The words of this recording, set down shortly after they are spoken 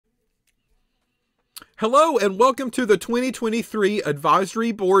Hello and welcome to the 2023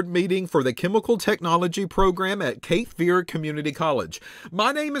 Advisory Board meeting for the Chemical Technology program at Cape Fear Community College.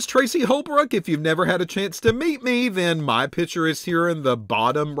 My name is Tracy Holbrook. If you've never had a chance to meet me, then my picture is here in the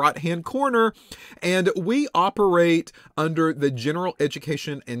bottom right-hand corner, and we operate under the General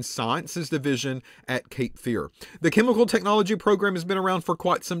Education and Sciences Division at Cape Fear. The Chemical Technology program has been around for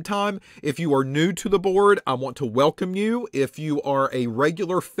quite some time. If you are new to the board, I want to welcome you. If you are a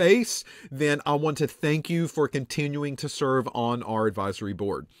regular face, then I want to thank you for continuing to serve on our advisory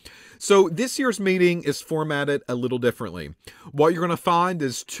board. So this year's meeting is formatted a little differently. What you're going to find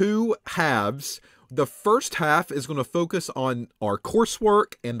is two halves. The first half is going to focus on our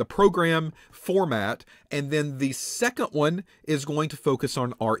coursework and the program format, and then the second one is going to focus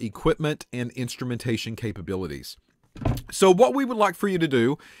on our equipment and instrumentation capabilities. So what we would like for you to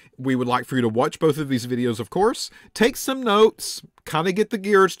do, we would like for you to watch both of these videos, of course, take some notes, kind of get the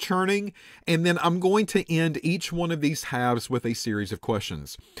gears churning, and then I'm going to end each one of these halves with a series of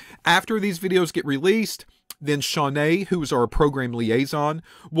questions. After these videos get released, then Shawnee, who is our program liaison,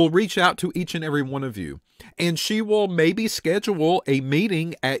 will reach out to each and every one of you. And she will maybe schedule a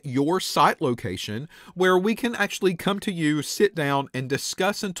meeting at your site location where we can actually come to you, sit down, and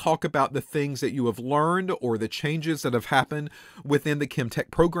discuss and talk about the things that you have learned or the changes that have happened within the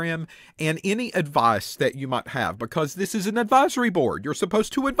ChemTech program and any advice that you might have, because this is an advisory board. You're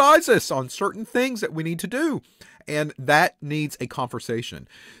supposed to advise us on certain things that we need to do, and that needs a conversation.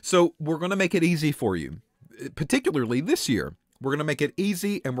 So we're going to make it easy for you. Particularly this year, we're going to make it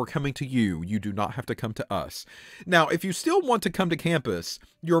easy and we're coming to you. You do not have to come to us. Now, if you still want to come to campus,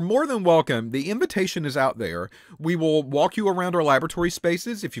 you're more than welcome. The invitation is out there. We will walk you around our laboratory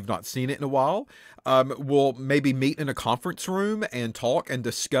spaces if you've not seen it in a while. We'll maybe meet in a conference room and talk and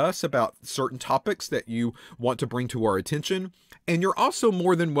discuss about certain topics that you want to bring to our attention. And you're also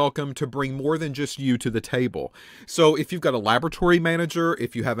more than welcome to bring more than just you to the table. So if you've got a laboratory manager,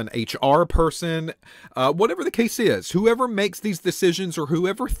 if you have an HR person, whatever the case is, whoever makes these decisions or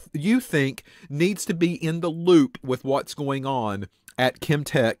whoever you think needs to be in the loop with what's going on at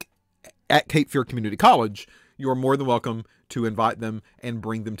ChemTech at Cape Fear Community College, you're more than welcome to invite them and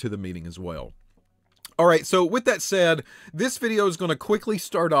bring them to the meeting as well. All right, so with that said, this video is going to quickly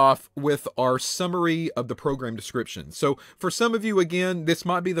start off with our summary of the program description. So for some of you, again, this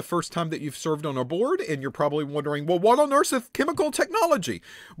might be the first time that you've served on our board, and you're probably wondering, well, what on earth is chemical technology?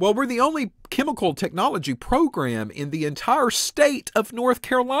 Well, we're the only chemical technology program in the entire state of North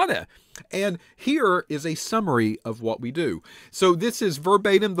Carolina. And here is a summary of what we do. So this is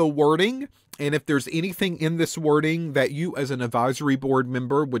verbatim the wording. And if there's anything in this wording that you as an advisory board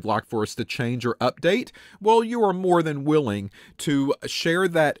member would like for us to change or update, well, you are more than willing to share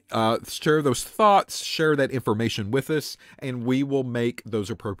that, share those thoughts, share that information with us, and we will make those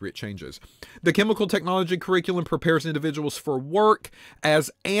appropriate changes. The chemical technology curriculum prepares individuals for work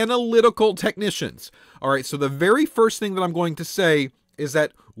as analytical technicians. All right, so the very first thing that I'm going to say is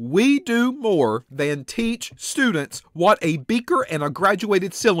that we do more than teach students what a beaker and a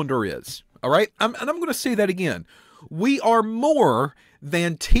graduated cylinder is. All right, and I'm going to say that again. We are more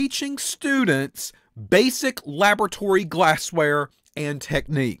than teaching students basic laboratory glassware and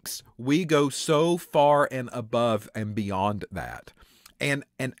techniques. We go so far and above and beyond that. And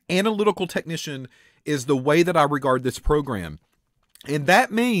an analytical technician is the way that I regard this program. And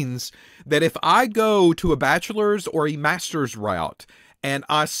that means that if I go to a bachelor's or a master's route and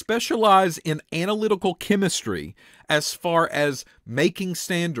I specialize in analytical chemistry as far as making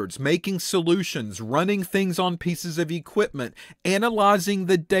standards, making solutions, running things on pieces of equipment, analyzing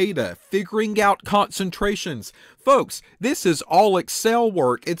the data, figuring out concentrations. Folks, this is all Excel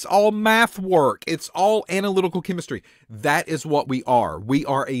work. It's all math work. It's all analytical chemistry. That is what we are. We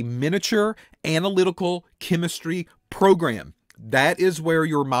are a miniature analytical chemistry program. That is where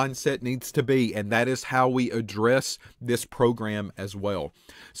your mindset needs to be, and that is how we address this program as well.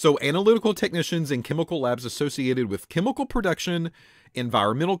 So analytical technicians in chemical labs associated with chemical production,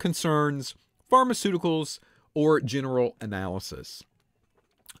 environmental concerns, pharmaceuticals, or general analysis.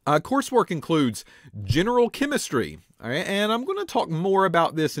 Coursework includes general chemistry, all right, and I'm going to talk more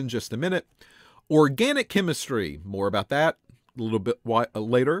about this in just a minute. Organic chemistry, more about that a little bit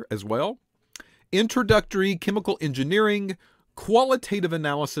later as well. Introductory chemical engineering, qualitative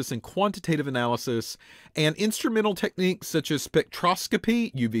analysis and quantitative analysis, and instrumental techniques such as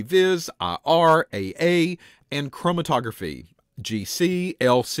spectroscopy, UV-Vis, IR, AA, and chromatography, GC,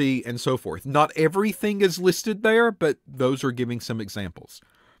 LC, and so forth. Not everything is listed there, but those are giving some examples.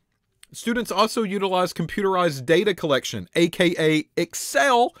 Students also utilize computerized data collection, aka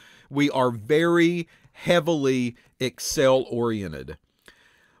Excel. We are very heavily Excel oriented.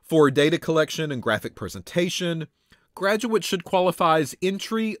 For data collection and graphic presentation, graduates should qualify as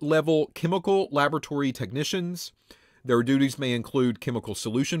entry-level chemical laboratory technicians. Their duties may include chemical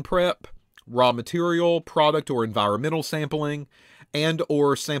solution prep, raw material, product or environmental sampling, and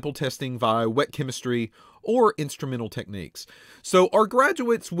or sample testing via wet chemistry or instrumental techniques. So our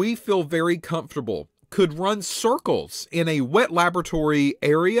graduates, we feel very comfortable, could run circles in a wet laboratory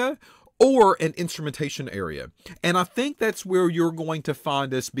area or an instrumentation area. And I think that's where you're going to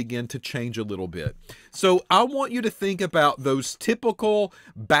find us begin to change a little bit. So I want you to think about those typical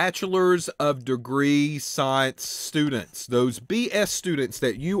bachelor's of degree science students, those BS students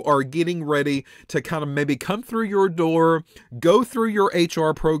that you are getting ready to kind of maybe come through your door, go through your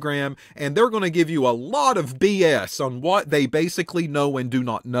HR program, and they're going to give you a lot of BS on what they basically know and do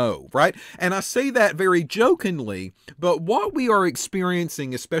not know, right? And I say that very jokingly, but what we are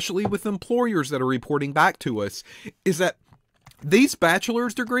experiencing, especially with employers that are reporting back to us, is that these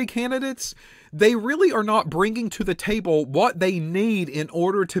bachelor's degree candidates, they really are not bringing to the table what they need in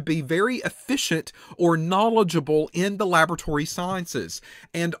order to be very efficient or knowledgeable in the laboratory sciences.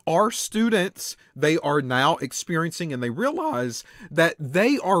 And our students, they are now experiencing and they realize that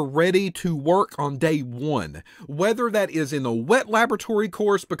they are ready to work on day one, whether that is in a wet laboratory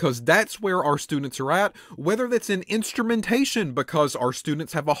course because that's where our students are at, whether that's in instrumentation because our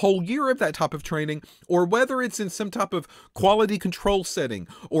students have a whole year of that type of training, or whether it's in some type of quality control setting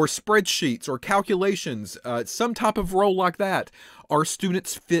or spreadsheets or calculations, some type of role like that. Our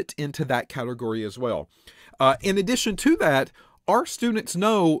students fit into that category as well. In addition to that, our students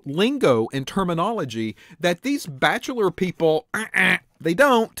know lingo and terminology that these bachelor people, they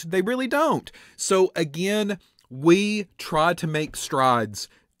don't. They really don't. So again, we try to make strides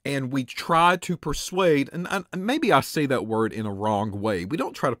and we try to persuade, and maybe I say that word in a wrong way. We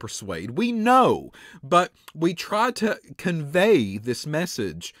don't try to persuade. We know, but we try to convey this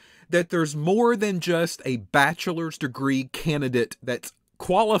message that there's more than just a bachelor's degree candidate that's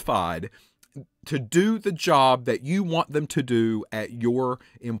qualified to do the job that you want them to do at your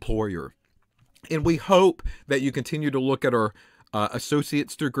employer. And we hope that you continue to look at our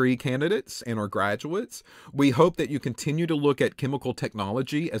associate's degree candidates and our graduates. We hope that you continue to look at chemical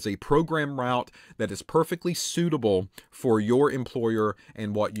technology as a program route that is perfectly suitable for your employer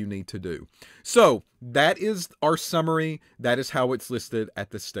and what you need to do. So that is our summary. That is how it's listed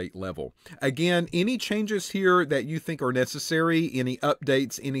at the state level. Again, any changes here that you think are necessary, any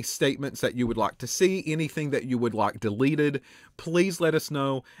updates, any statements that you would like to see, anything that you would like deleted, please let us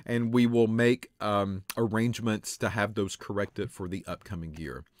know and we will make arrangements to have those corrected for the upcoming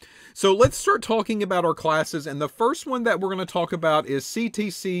year. So let's start talking about our classes, and the first one that we're going to talk about is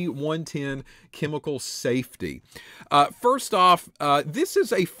CTC 110 Chemical Safety. First off, this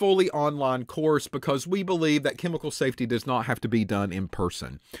is a fully online course because we believe that chemical safety does not have to be done in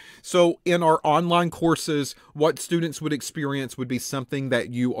person. So in our online courses, what students would experience would be something that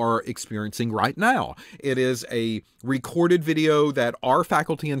you are experiencing right now. It is a recorded video that our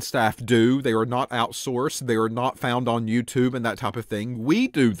faculty and staff do. They are not outsourced. They are not found on YouTube and that type of thing. We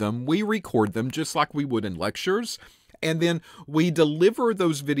do them. We record them just like we would in lectures. And then we deliver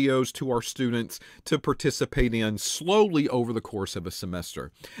those videos to our students to participate in slowly over the course of a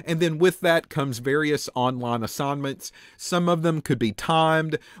semester. And then with that comes various online assignments. Some of them could be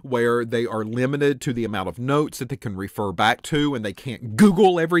timed, where they are limited to the amount of notes that they can refer back to, and they can't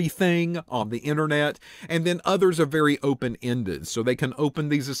Google everything on the internet. And then others are very open-ended, so they can open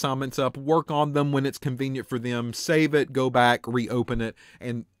these assignments up, work on them when it's convenient for them, save it, go back, reopen it,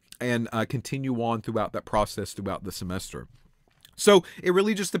 and continue on throughout that process throughout the semester. So it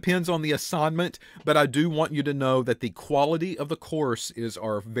really just depends on the assignment, but I do want you to know that the quality of the course is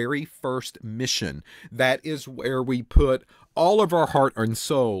our very first mission. That is where we put all of our heart and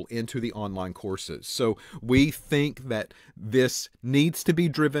soul into the online courses. So we think that this needs to be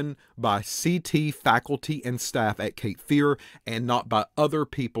driven by CT faculty and staff at Cape Fear and not by other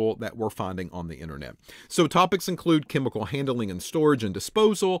people that we're finding on the internet. So topics include chemical handling and storage and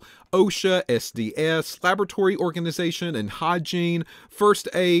disposal, OSHA, SDS, laboratory organization and hygiene, first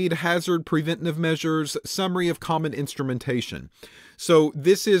aid, hazard preventive measures, summary of common instrumentation. So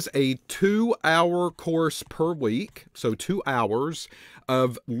this is a 2-hour course per week, so 2 hours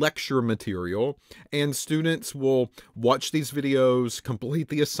of lecture material, and students will watch these videos, complete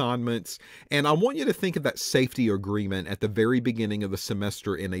the assignments, and I want you to think of that safety agreement at the very beginning of the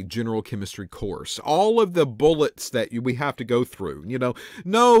semester in a general chemistry course. All of the bullets that we have to go through, you know,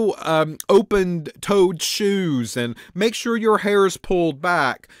 no open-toed shoes, and make sure your hair is pulled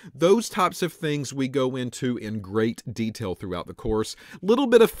back. Those types of things we go into in great detail throughout the course. A little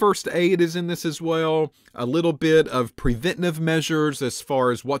bit of first aid is in this as well, a little bit of preventive measures as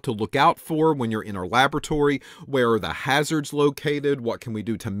far as what to look out for when you're in our laboratory, where are the hazards located, what can we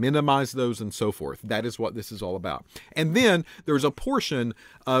do to minimize those, and so forth. That is what this is all about. And then there's a portion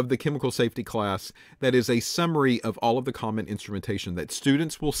of the chemical safety class that is a summary of all of the common instrumentation that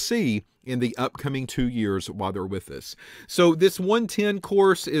students will see in the upcoming 2 years while they're with us. So this 110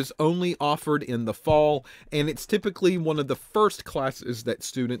 course is only offered in the fall, and it's typically one of the first classes that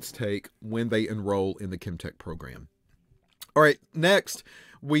students take when they enroll in the ChemTech program. All right, next,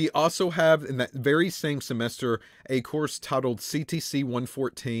 we also have in that very same semester a course titled CTC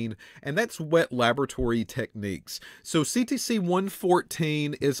 114, and that's Wet Laboratory Techniques. So CTC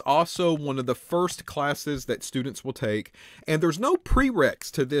 114 is also one of the first classes that students will take, and there's no prereqs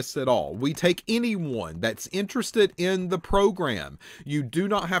to this at all. We take anyone that's interested in the program. You do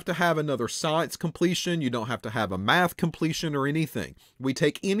not have to have another science completion. You don't have to have a math completion or anything. We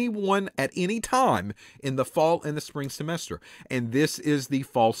take anyone at any time in the fall and the spring semester, and this is the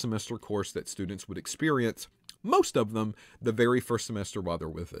fall semester course that students would experience, most of them, the very first semester while they're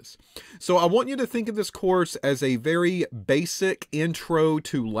with us. So I want you to think of this course as a very basic intro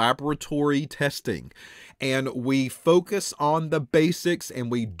to laboratory testing. And we focus on the basics,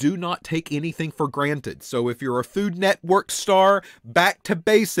 and we do not take anything for granted. So if you're a Food Network star, back to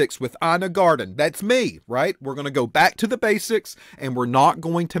basics with Ina Garden. That's me, right? We're going to go back to the basics, and we're not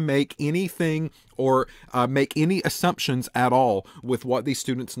going to make anything or make any assumptions at all with what these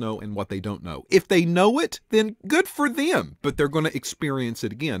students know and what they don't know. If they know it, then good for them, but they're going to experience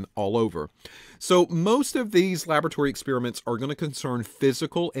it again all over. So most of these laboratory experiments are going to concern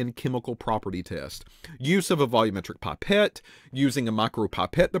physical and chemical property tests. Use of a volumetric pipette, using a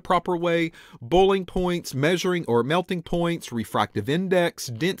micropipette the proper way, boiling points, measuring or melting points, refractive index,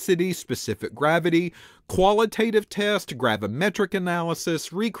 density, specific gravity, qualitative test, gravimetric analysis,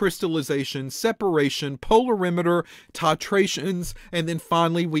 recrystallization, separation, polarimeter, titrations, and then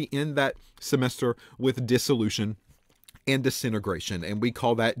finally we end that semester with dissolution and disintegration, and we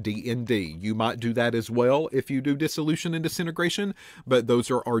call that D&D. You might do that as well if you do dissolution and disintegration, but those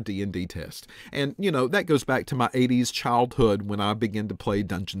are our D&D tests. And, you know, that goes back to my 80s childhood when I began to play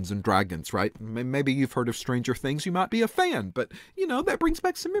Dungeons and Dragons, right? Maybe you've heard of Stranger Things. You might be a fan, but, you know, that brings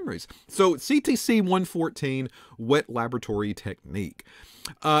back some memories. So CTC 114, Wet Laboratory Technique.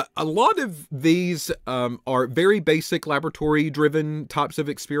 A lot of these are very basic laboratory-driven types of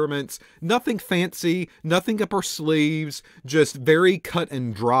experiments. Nothing fancy, nothing up our sleeves, just very cut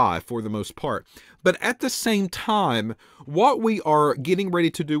and dry for the most part. But at the same time, what we are getting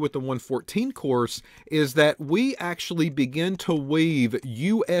ready to do with the 114 course is that we actually begin to weave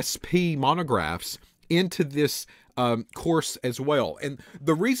USP monographs into this course as well. And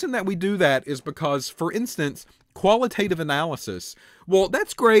the reason that we do that is because, for instance, qualitative analysis, well,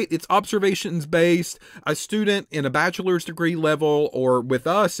 that's great. It's observations based. A student in a bachelor's degree level or with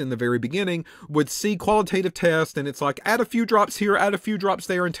us in the very beginning would see qualitative tests, and it's like, add a few drops here, add a few drops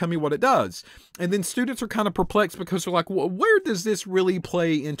there, and tell me what it does. And then students are kind of perplexed because they're like, well, where does this really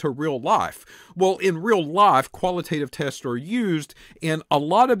play into real life? Well, in real life, qualitative tests are used in a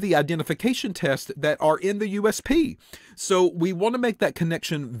lot of the identification tests that are in the USP. So we want to make that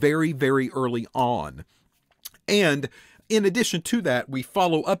connection very, very early on. And in addition to that, we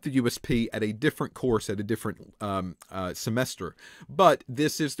follow up the USP at a different course at a different semester. But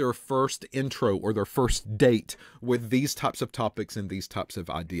this is their first intro or their first date with these types of topics and these types of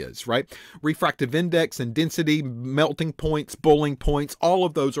ideas, right? Refractive index and density, melting points, boiling points, all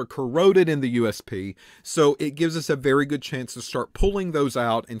of those are corroded in the USP. So it gives us a very good chance to start pulling those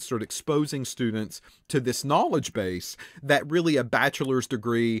out and start exposing students to this knowledge base that really a bachelor's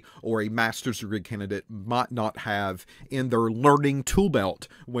degree or a master's degree candidate might not have in their learning tool belt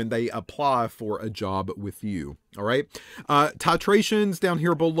when they apply for a job with you. All right. Titrations down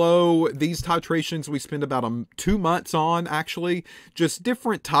here below. These titrations we spend about 2 months on, actually. Just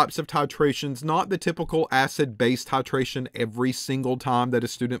different types of titrations, not the typical acid-base titration every single time that a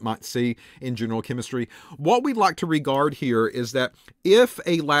student might see in general chemistry. What we'd like to regard here is that if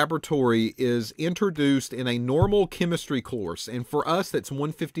a laboratory is introduced in a normal chemistry course, and for us that's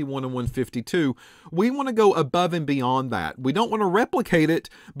 151 and 152, we want to go above and beyond that. We don't want to replicate it,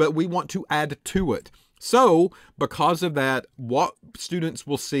 but we want to add to it. So, because of that, what students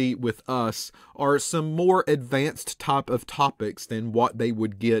will see with us are some more advanced type of topics than what they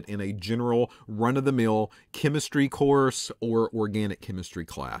would get in a general run-of-the-mill chemistry course or organic chemistry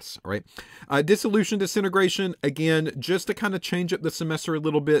class, all right? Dissolution, disintegration, again, just to kind of change up the semester a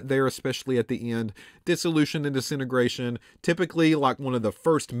little bit there, especially at the end. Dissolution and disintegration, typically like one of the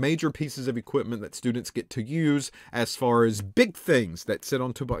first major pieces of equipment that students get to use as far as big things that sit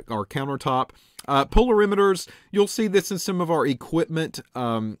onto our countertop. Polarimeters, you'll see this in some of our equipment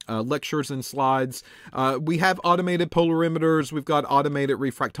lectures and slides. We have automated polarimeters, we've got automated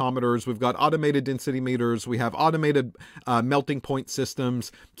refractometers, we've got automated density meters, we have automated melting point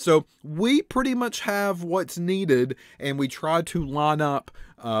systems. So we pretty much have what's needed, and we try to line up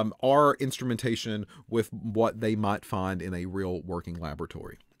our instrumentation with what they might find in a real working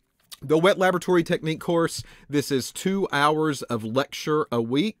laboratory. The wet laboratory technique course, this is 2 hours of lecture a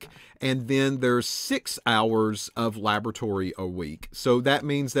week, and then there's 6 hours of laboratory a week. So that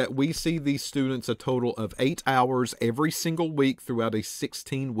means that we see these students a total of 8 hours every single week throughout a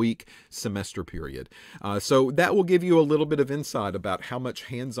 16-week semester period. So that will give you a little bit of insight about how much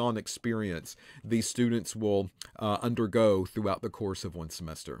hands-on experience these students will undergo throughout the course of one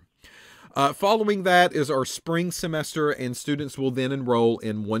semester. Following that is our spring semester, and students will then enroll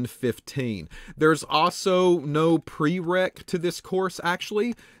in 115. There's also no prereq to this course,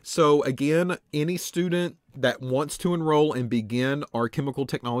 actually. So again, any student that wants to enroll and begin our chemical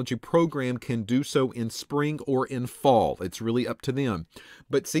technology program can do so in spring or in fall. It's really up to them.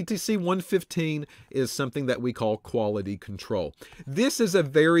 But CTC 115 is something that we call quality control. This is a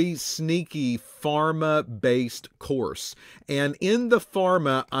very sneaky pharma-based course. And in the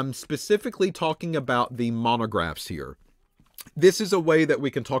pharma, I'm specifically talking about the monographs here. This is a way that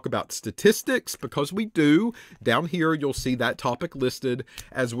we can talk about statistics, because we do. Down here, you'll see that topic listed,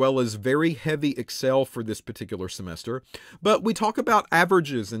 as well as very heavy Excel for this particular semester. But we talk about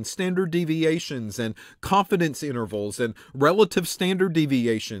averages and standard deviations and confidence intervals and relative standard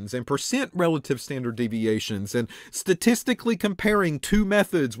deviations and percent relative standard deviations and statistically comparing two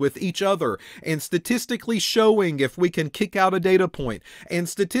methods with each other and statistically showing if we can kick out a data point and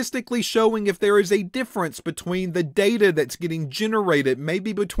statistically showing if there is a difference between the data that's getting generated,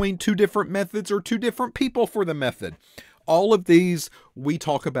 maybe between two different methods or two different people for the method. All of these we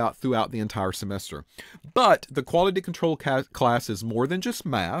talk about throughout the entire semester. But the quality control class is more than just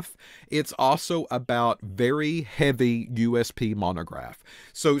math. It's also about very heavy USP monograph.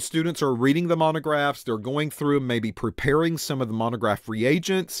 So students are reading the monographs, they're going through maybe preparing some of the monograph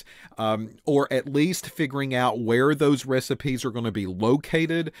reagents, or at least figuring out where those recipes are going to be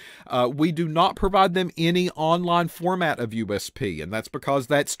located. We do not provide them any online format of USP, and that's because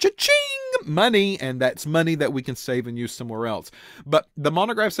that's cha-ching money, and that's money that we can save and use somewhere else. But the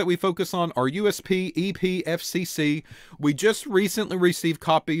monographs that we focus on are USP, EP, FCC. We just recently received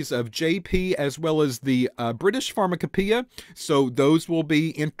copies of JP as well as the British Pharmacopoeia, so those will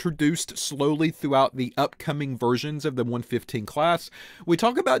be introduced slowly throughout the upcoming versions of the 115 class. We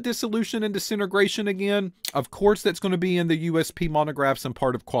talk about dissolution and disintegration again. Of course, that's going to be in the USP monographs and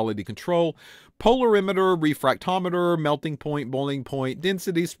part of quality control. Polarimeter, refractometer, melting point, boiling point,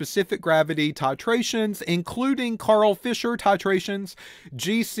 density, specific gravity, titrations, including Carl Fisher titrations,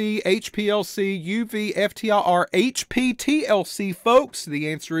 GC, HPLC, UV, FTIR, HPTLC, folks.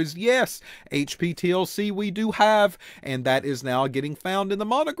 The answer is yes. HPTLC we do have, and that is now getting found in the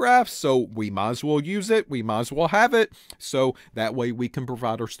monographs, so we might as well use it. We might as well have it, so that way we can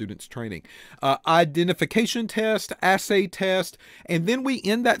provide our students training. Identification test, assay test, and then we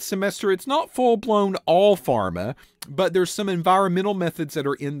end that semester. It's not full-blown all pharma, but there's some environmental methods that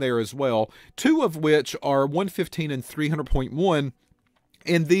are in there as well, two of which are 115 and 300.1.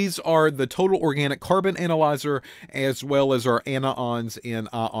 And these are the total organic carbon analyzer as well as our anions and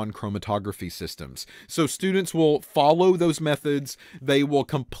ion chromatography systems. So students will follow those methods. They will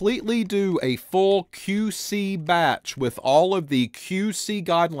completely do a full QC batch with all of the QC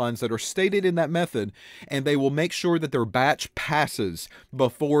guidelines that are stated in that method, and they will make sure that their batch passes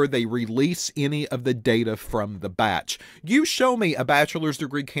before they release any of the data from the batch. You show me a bachelor's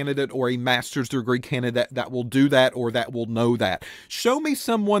degree candidate or a master's degree candidate that will do that or that will know that. Show me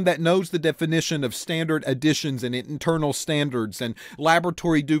someone that knows the definition of standard additions and internal standards and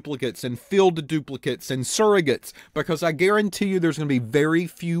laboratory duplicates and field duplicates and surrogates, because I guarantee you there's going to be very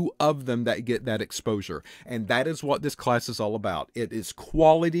few of them that get that exposure. And that is what this class is all about. It is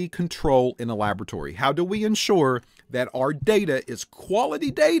quality control in a laboratory. How do we ensure that our data is quality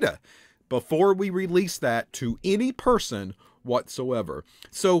data before we release that to any person whatsoever?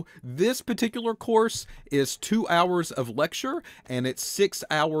 So this particular course is 2 hours of lecture and it's 6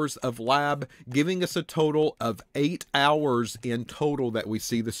 hours of lab, giving us a total of 8 hours in total that we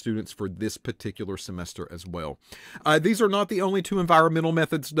see the students for this particular semester as well. These are not the only two environmental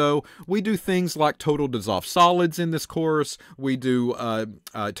methods though. We do things like total dissolved solids in this course. We do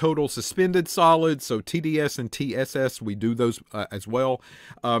total suspended solids, so TDS and TSS, we do those as well.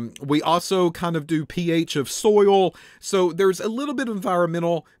 We also kind of do pH of soil. So there's a little bit of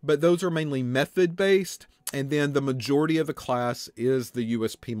environmental, but those are mainly method-based. And then the majority of the class is the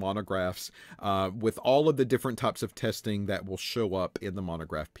USP monographs with all of the different types of testing that will show up in the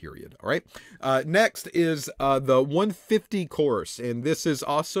monograph period. All right. Next is the 150 course, and this is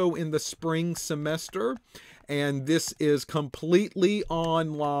also in the spring semester. And this is completely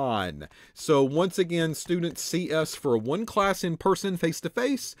online. So once again, students see us for one class in person,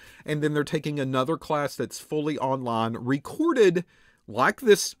 face-to-face, and then they're taking another class that's fully online, recorded like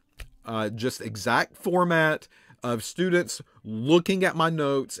this, just exact format of students looking at my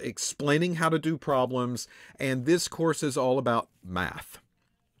notes, explaining how to do problems. And this course is all about math.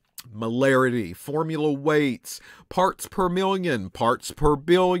 Molarity, formula weights, parts per million, parts per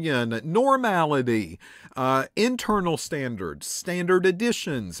billion, normality, internal standards, standard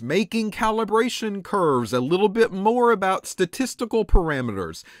additions, making calibration curves, a little bit more about statistical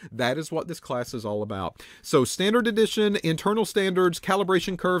parameters. That is what this class is all about. So standard addition, internal standards,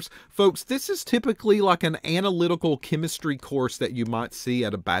 calibration curves. Folks, this is typically like an analytical chemistry course that you might see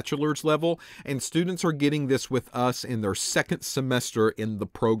at a bachelor's level, and students are getting this with us in their second semester in the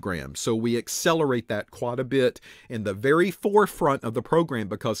program. So we accelerate that quite a bit in the very forefront of the program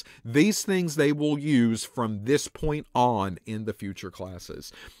because these things they will use from this point on in the future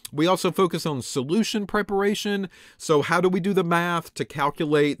classes. We also focus on solution preparation. So how do we do the math to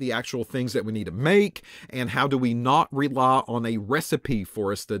calculate the actual things that we need to make? And how do we not rely on a recipe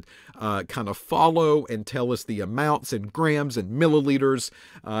for us to kind of follow and tell us the amounts in grams and milliliters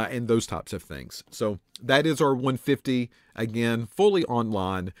and those types of things. So that is our 150, again, fully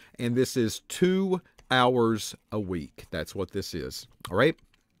online. And this is 2 hours a week. That's what this is. All right.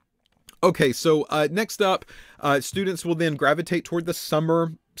 Okay, so next up, students will then gravitate toward the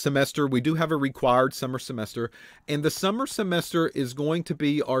summer semester. We do have a required summer semester, and the summer semester is going to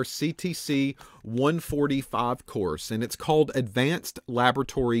be our CTC 145 course, and it's called Advanced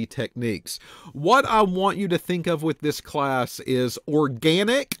Laboratory Techniques. What I want you to think of with this class is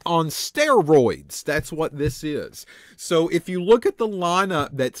organic on steroids. That's what this is. So if you look at the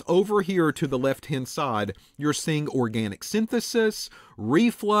lineup that's over here to the left-hand side, you're seeing organic synthesis,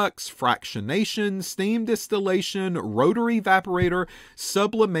 reflux, fractionation, steam distillation, rotary evaporator,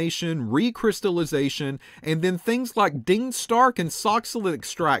 sublimation, recrystallization, and then things like Dean Stark and Soxhlet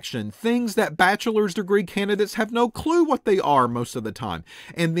extraction, things that bachelor's degree candidates have no clue what they are most of the time.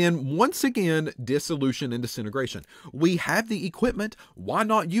 And then once again, dissolution and disintegration. We have the equipment, why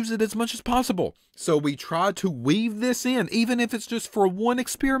not use it as much as possible? So we try to weave this in, even if it's just for one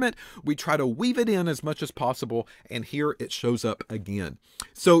experiment, we try to weave it in as much as possible, and here it shows up again.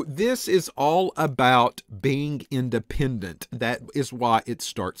 So this is all about being independent. That is why it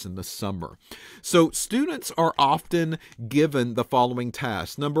starts in the summer. So students are often given the following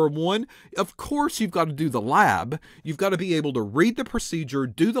tasks. Number one, of course, you've got to do the lab. You've got to be able to read the procedure,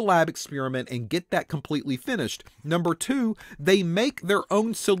 do the lab experiment, and get that completely finished. Number two, they make their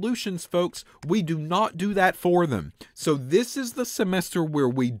own solutions, folks. We do not do that for them. So this is the semester where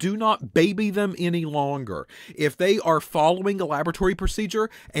we do not baby them any longer. If they are following a laboratory procedure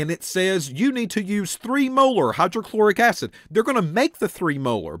and it says you need to use 3 molar hydrochloric acid, they're going to make the 3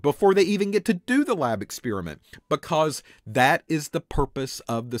 molar before they even get to do the lab experiment, because that is the purpose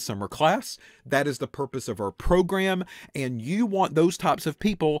of the summer class. That is the purpose of our program. And you want those types of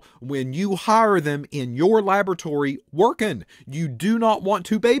people when you hire them in your laboratory working. You do not want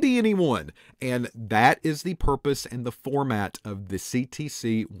to baby anyone. And that is the purpose and the format of the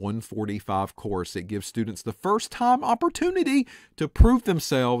CTC 145 course. It gives students the first time opportunity to prove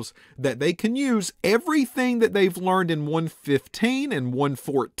themselves that they can use everything that they've learned in 115 and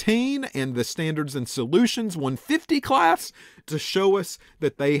 114 and the standards and solutions 150 class to show us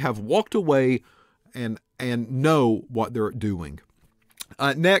that they have walked away and know what they're doing.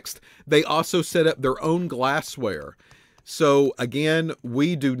 Next, they also set up their own glassware. So again,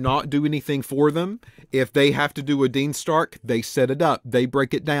 we do not do anything for them. If they have to do a Dean Stark, they set it up, they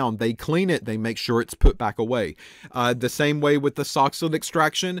break it down, they clean it, they make sure it's put back away. The same way with the Soxhlet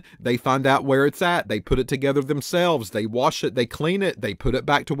extraction, they find out where it's at, they put it together themselves, they wash it, they clean it, they put it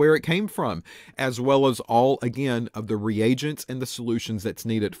back to where it came from, as well as all, again, of the reagents and the solutions that's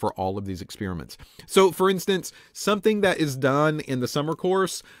needed for all of these experiments. So for instance, something that is done in the summer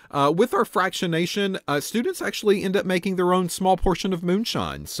course, with our fractionation, students actually end up making their own small portion of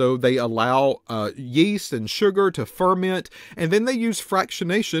moonshine. So they allow yeast and sugar to ferment, and then they use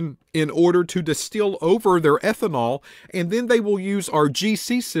fractionation in order to distill over their ethanol, and then they will use our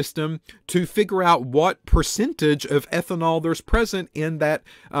GC system to figure out what percentage of ethanol there's present in that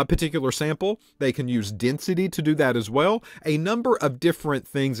particular sample. They can use density to do that as well. A number of different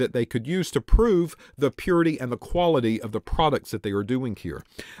things that they could use to prove the purity and the quality of the products that they are doing here.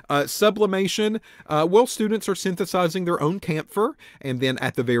 Sublimation, well, students are synthesizing their own camphor, and then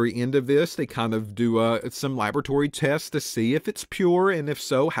at the very end of this, they kind of do some laboratory tests to see if it's pure, and if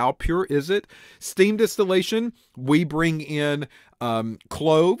so, how pure is it? Steam distillation, we bring in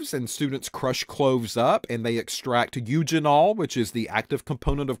cloves, and students crush cloves up and they extract eugenol, which is the active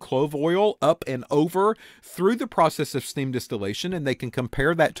component of clove oil, up and over through the process of steam distillation, and they can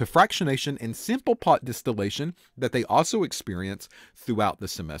compare that to fractionation and simple pot distillation that they also experience throughout the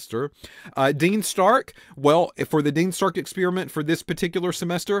semester. Dean Stark, well, for the Dean Stark experiment for this particular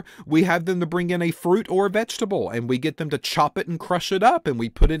semester, we have them to bring in a fruit or a vegetable, and we get them to chop it and crush it up, and we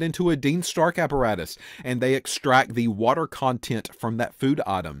put it into a Dean Stark apparatus, and they extract the water content from that food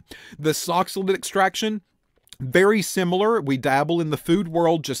item. The oxalate extraction, very similar. We dabble in the food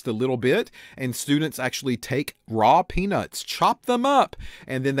world just a little bit, and students actually take raw peanuts, chop them up,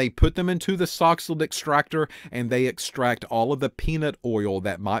 and then they put them into the oxalate extractor, and they extract all of the peanut oil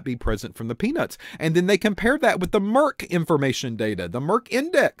that might be present from the peanuts. And then they compare that with the Merck information data, the Merck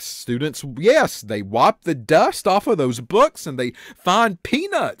index. Students, yes, they wipe the dust off of those books and they find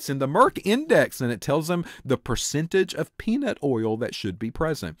peanuts in the Merck index, and it tells them the percentage of peanut oil that should be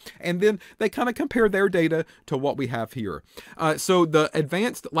present. And then they kind of compare their data to what we have here. So the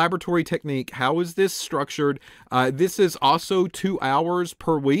advanced laboratory technique, how is this structured? This is also 2 hours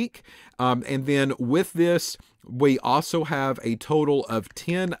per week. And then with this, we also have a total of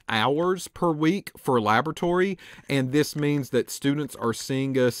 10 hours per week for laboratory. And this means that students are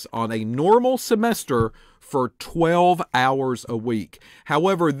seeing us on a normal semester for 12 hours a week.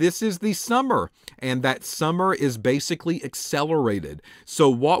 However, this is the summer, and that summer is basically accelerated. So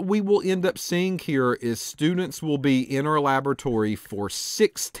what we will end up seeing here is students will be in our laboratory for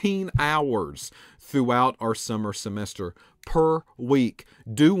 16 hours throughout our summer semester per week,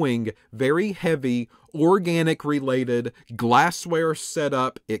 doing very heavy organic related glassware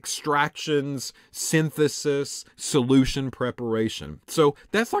setup, extractions, synthesis, solution preparation. So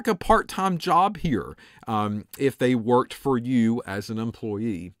that's like a part-time job here if they worked for you as an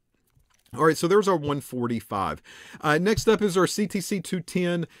employee. All right, so there's our 145. Next up is our CTC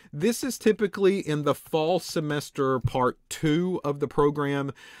 210. This is typically in the fall semester part 2 of the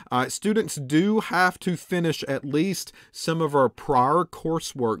program. Students do have to finish at least some of our prior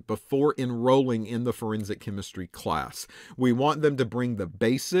coursework before enrolling in the forensic chemistry class. We want them to bring the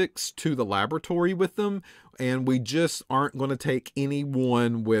basics to the laboratory with them, and we just aren't going to take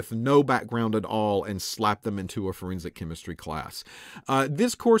anyone with no background at all and slap them into a forensic chemistry class.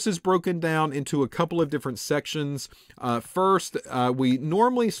 This course is broken down into a couple of different sections. First, we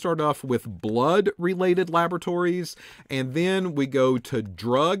normally start off with blood-related laboratories, and then we go to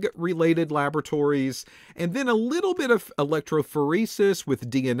drug-related laboratories, and then a little bit of electrophoresis with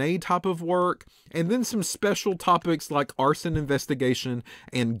DNA type of work, and then some special topics like arson investigation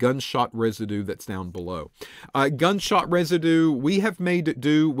and gunshot residue that's down below. Gunshot residue, we have made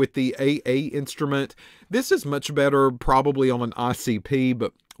do with the AA instrument. This is much better probably on an ICP,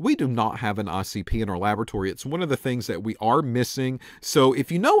 but we do not have an ICP in our laboratory. It's one of the things that we are missing. So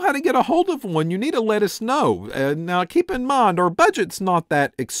if you know how to get a hold of one, you need to let us know. Now keep in mind, our budget's not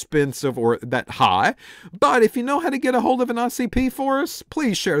that expensive or that high, but if you know how to get a hold of an ICP for us,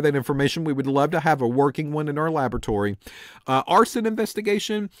 please share that information. We would love to have a working one in our laboratory. Arson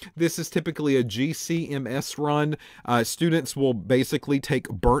investigation, this is typically a GCMS run. Students will basically take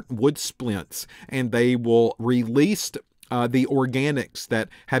burnt wood splints, and they will release the organics that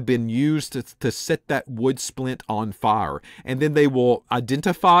have been used to set that wood splint on fire. And then they will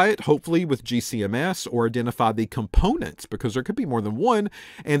identify it, hopefully with GCMS, or identify the components, because there could be more than one,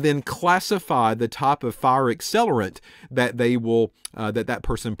 and then classify the type of fire accelerant that they will, that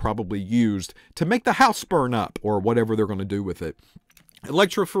person probably used to make the house burn up, or whatever they're going to do with it.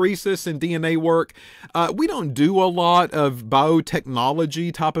 Electrophoresis and DNA work. We don't do a lot of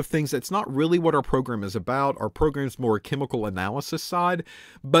biotechnology type of things. That's not really what our program is about. Our program's more chemical analysis side,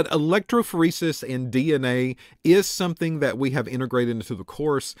 but electrophoresis and DNA is something that we have integrated into the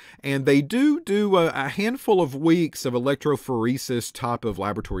course, and they do a handful of weeks of electrophoresis type of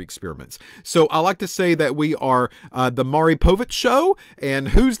laboratory experiments. So I like to say that we are the Maury Povich show, and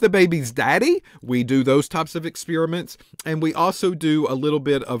Who's the Baby's Daddy? We do those types of experiments, and we also do a little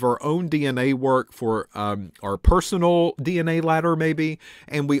bit of our own DNA work for our personal DNA ladder maybe,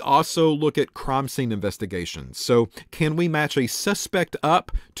 and we also look at crime scene investigations. So can we match a suspect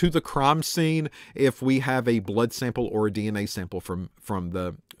up to the crime scene if we have a blood sample or a DNA sample from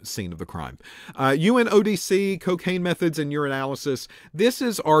the scene of the crime? UNODC, cocaine methods and urinalysis. This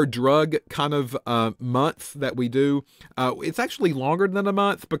is our drug kind of month that we do. It's actually longer than a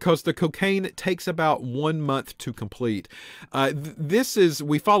month because the cocaine takes about 1 month to complete.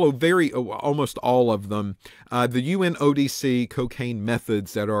 We follow almost all of them. The UNODC cocaine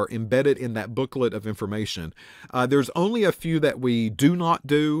methods that are embedded in that booklet of information. There's only a few that we do not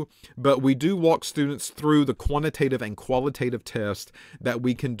do, but we do walk students through the quantitative and qualitative tests that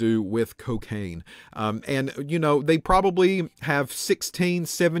we can do with cocaine. And, you know, they probably have 16,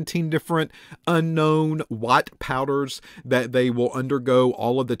 17 different unknown white powders that they will undergo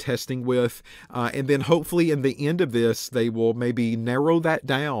all of the testing with. And then hopefully in the end of this, they will maybe narrow that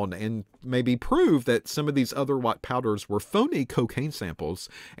down and maybe prove that some of these other white powders were phony cocaine samples,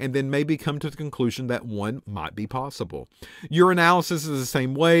 and then maybe come to the conclusion that one might be possible. Urinalysis is the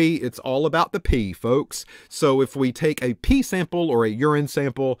same way. It's all about the pee, folks. So if we take a pee sample or a urine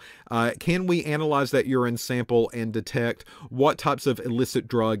sample, can we analyze that urine sample and detect what types of illicit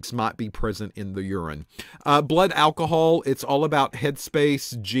drugs might be present in the urine? Blood alcohol, it's all about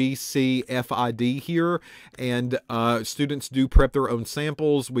headspace, GCFID here, and students do prep their own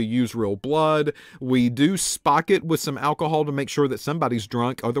samples. We use real blood. We do spike it with some alcohol to make sure that somebody's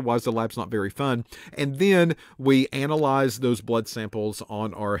drunk, otherwise the lab's not very fun. And then we analyze those blood samples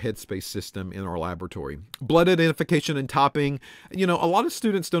on our headspace system in our laboratory. Blood identification and typing. You know, a lot of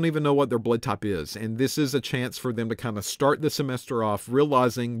students don't even know what their blood type is, and this is a chance for them to kind of start the semester off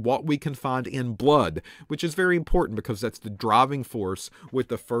realizing what we can find in blood, which is very important because that's the driving force with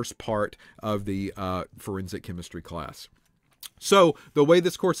the first part of the forensic chemistry class. So the way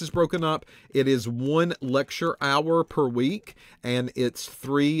this course is broken up, it is 1 lecture hour per week, and it's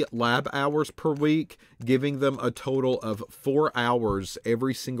 3 lab hours per week, giving them a total of 4 hours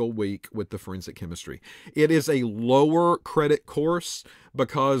every single week with the forensic chemistry. It is a lower credit course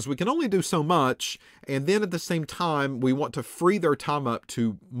because we can only do so much, and then at the same time, we want to free their time up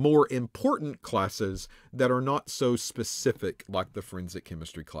to more important classes that are not so specific like the forensic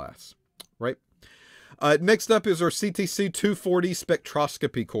chemistry class, right? Next up is our CTC 240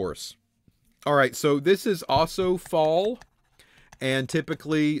 spectroscopy course. All right, so this is also fall and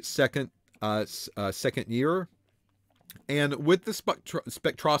typically second year. And with the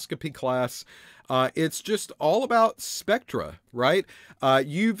spectroscopy class, it's just all about spectra, right?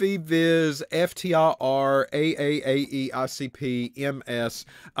 UV, Vis, FTIR, AAAE, ICP, MS.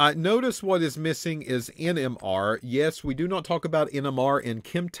 Notice what is missing is NMR. Yes, we do not talk about NMR in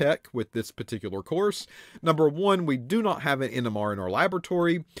Chemtech with this particular course. Number one, we do not have an NMR in our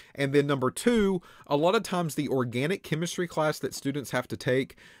laboratory. And then number two, a lot of times the organic chemistry class that students have to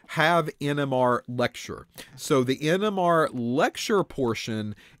take have NMR lecture. So the NMR lecture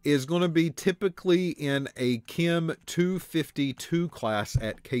portion is going to be typically in a Chem 252 class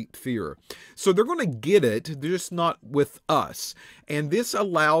at Cape Fear. So they're going to get it, they're just not with us. And this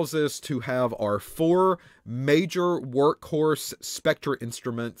allows us to have our 4 major workhorse spectra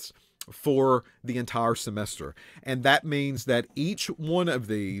instruments for the entire semester. And that means that each one of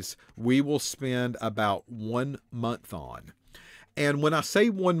these we will spend about 1 month on. And when I say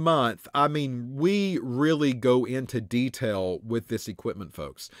 1 month, I mean we really go into detail with this equipment,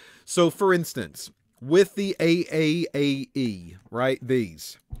 folks. So for instance, with the AAAE, right,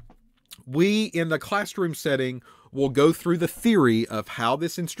 these, we in the classroom setting will go through the theory of how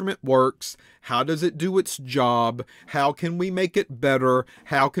this instrument works, how does it do its job, how can we make it better,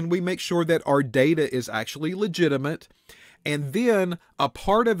 how can we make sure that our data is actually legitimate. And then a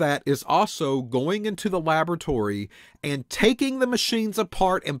part of that is also going into the laboratory and taking the machines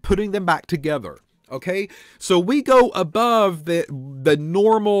apart and putting them back together. Okay, so we go above the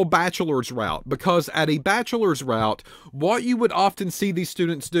normal bachelor's route, because at a bachelor's route, what you would often see these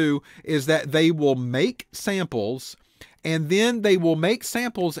students do is that they will make samples, and then they will make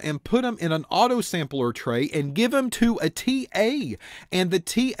samples and put them in an auto sampler tray and give them to a TA. And the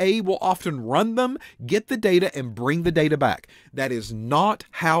TA will often run them, get the data, and bring the data back. That is not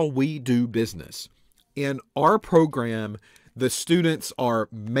how we do business. In our program, the students are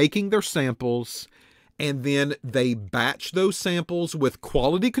making their samples, and then they batch those samples with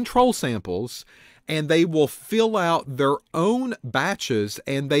quality control samples, and they will fill out their own batches,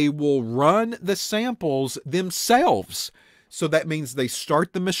 and they will run the samples themselves. So that means they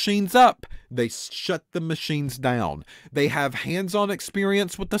start the machines up, they shut the machines down. They have hands-on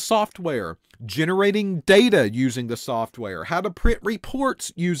experience with the software, generating data using the software, how to print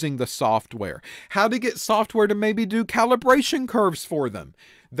reports using the software, how to get software to maybe do calibration curves for them.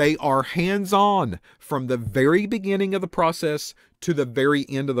 They are hands-on from the very beginning of the process to the very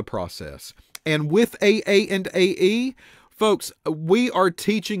end of the process. And with AA and AE, folks, we are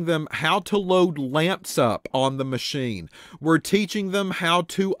teaching them how to load lamps up on the machine. We're teaching them how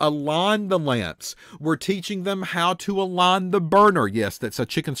to align the lamps. We're teaching them how to align the burner. Yes, that's a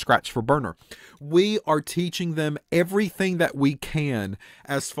chicken scratch for burner. We are teaching them everything that we can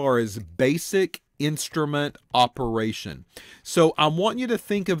as far as basic instrument operation. So I want you to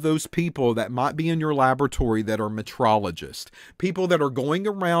think of those people that might be in your laboratory that are metrologists, people that are going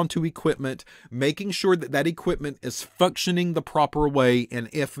around to equipment, making sure that that equipment is functioning the proper way, and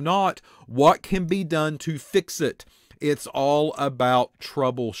if not, what can be done to fix it. It's all about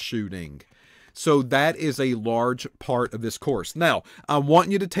troubleshooting. So that is a large part of this course. Now, I want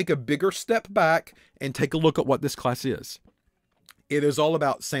you to take a bigger step back and take a look at what this class is. It is all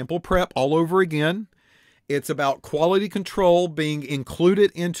about sample prep all over again. It's about quality control being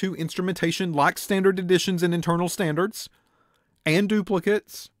included into instrumentation like standard additions and internal standards, and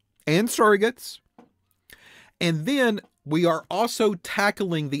duplicates, and surrogates. And then we are also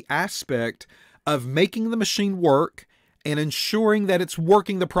tackling the aspect of making the machine work and ensuring that it's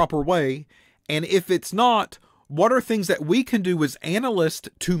working the proper way. And if it's not, what are things that we can do as analysts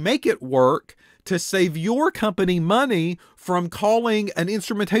to make it work, to save your company money from calling an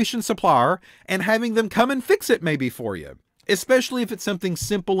instrumentation supplier and having them come and fix it maybe for you, especially if it's something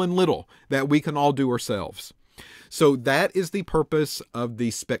simple and little that we can all do ourselves. So that is the purpose of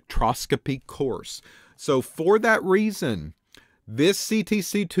the spectroscopy course. So for that reason, this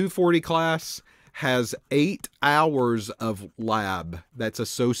CTC 240 class has 8 hours of lab that's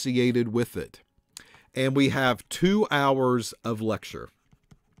associated with it. And we have 2 hours of lecture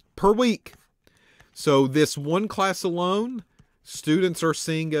per week. So this one class alone, students are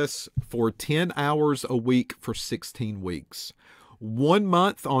seeing us for 10 hours a week for 16 weeks. 1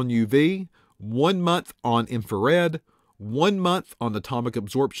 month on UV, 1 month on infrared, 1 month on atomic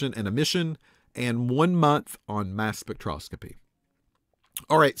absorption and emission, and 1 month on mass spectroscopy.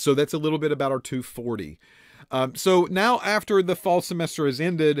 All right, so that's a little bit about our 240. So now after the fall semester has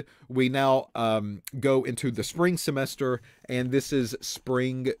ended, we now go into the spring semester, and this is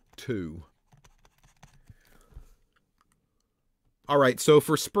spring 2. All right, so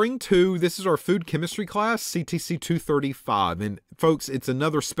for spring 2, this is our food chemistry class, CTC 235. And folks, it's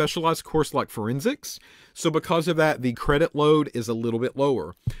another specialized course like forensics. So because of that, the credit load is a little bit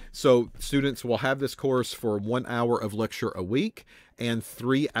lower. So students will have this course for 1 hour of lecture a week and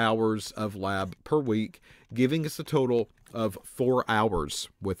 3 hours of lab per week, giving us a total of 4 hours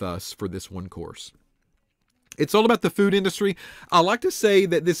with us for this one course. It's all about the food industry. I like to say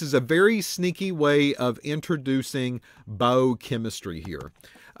that this is a very sneaky way of introducing biochemistry here.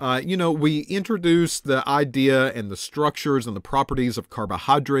 You know, we introduce the idea and the structures and the properties of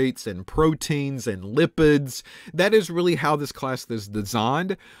carbohydrates and proteins and lipids. That is really how this class is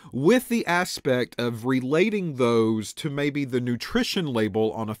designed, with the aspect of relating those to maybe the nutrition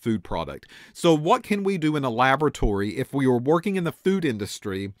label on a food product. So what can we do in a laboratory if we were working in the food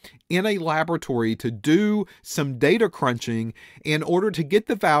industry in a laboratory to do some data crunching in order to get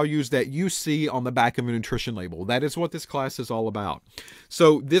the values that you see on the back of a nutrition label? That is what this class is all about.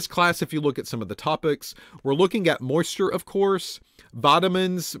 So this class, if you look at some of the topics, we're looking at moisture, of course,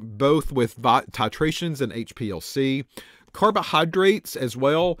 vitamins, both with titrations and HPLC, carbohydrates as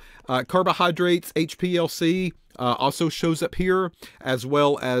well. Carbohydrates, HPLC, also shows up here, as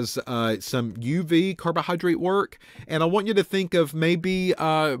well as some UV carbohydrate work. And I want you to think of maybe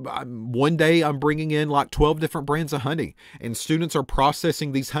one day I'm bringing in like 12 different brands of honey, and students are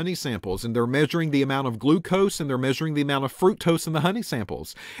processing these honey samples, and they're measuring the amount of glucose and they're measuring the amount of fructose in the honey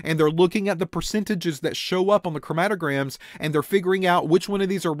samples, and they're looking at the percentages that show up on the chromatograms, and they're figuring out which one of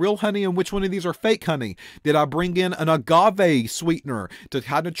these are real honey and which one of these are fake honey. Did I bring in an agave sweetener to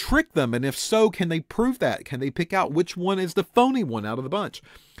try to trick them? And if so, can they prove that? Can they pick out which one is the phony one out of the bunch?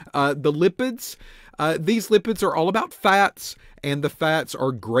 The lipids, these lipids are all about fats, and the fats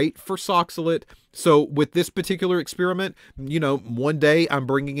are great for oxalate. So with this particular experiment, one day I'm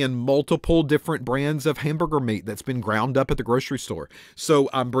bringing in multiple different brands of hamburger meat that's been ground up at the grocery store. So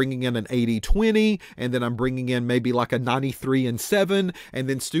I'm bringing in an 80-20, and then I'm bringing in maybe like a 93-7, and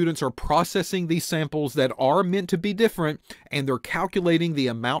then students are processing these samples that are meant to be different, and they're calculating the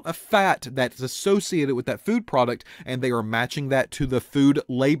amount of fat that's associated with that food product, and they are matching that to the food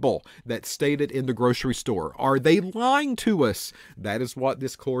label that's stated in the grocery store. Are they lying to us? That is what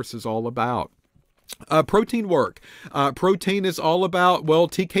this course is all about. Protein work. Protein is all about, well,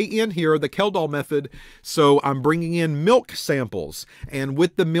 TKN here, the Keldall method. So I'm bringing in milk samples, and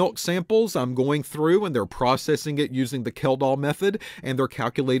with the milk samples, I'm going through and they're processing it using the Keldall method, and they're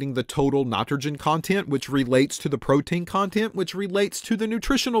calculating the total nitrogen content, which relates to the protein content, which relates to the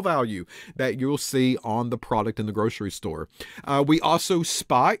nutritional value that you'll see on the product in the grocery store. We also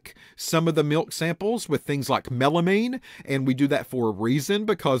spike some of the milk samples with things like melamine, and we do that for a reason,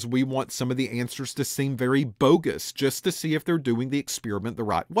 because we want some of the answers to seem very bogus, just to see if they're doing the experiment the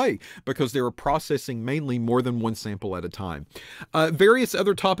right way, because they're processing mainly more than one sample at a time. Various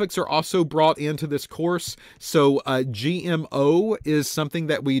other topics are also brought into this course. So GMO is something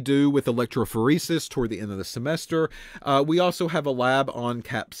that we do with electrophoresis toward the end of the semester. We also have a lab on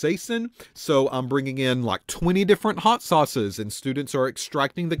capsaicin. So I'm bringing in like 20 different hot sauces, and students are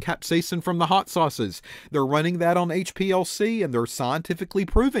extracting the capsaicin from the hot sauces. They're running that on HPLC, and they're scientifically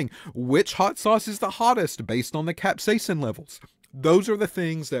proving which hot sauce is the hottest based on the capsaicin levels. Those are the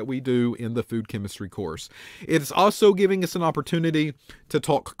things that we do in the food chemistry course. It's also giving us an opportunity to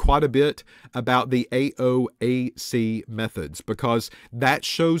talk quite a bit about the AOAC methods, because that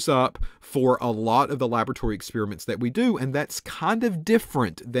shows up for a lot of the laboratory experiments that we do, and that's kind of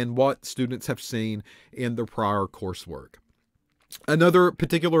different than what students have seen in the prior coursework. Another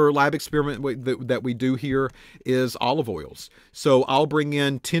particular lab experiment that we do here is olive oils. So I'll bring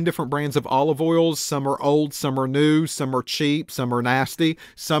in 10 different brands of olive oils. Some are old, some are new, some are cheap, some are nasty,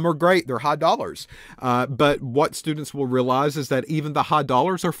 some are great. They're high dollars. But what students will realize is that even the high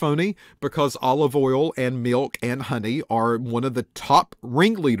dollars are phony, because olive oil and milk and honey are one of the top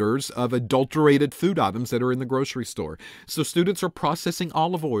ringleaders of adulterated food items that are in the grocery store. So students are processing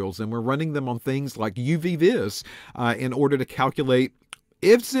olive oils, and we're running them on things like UV-Vis in order to calculate,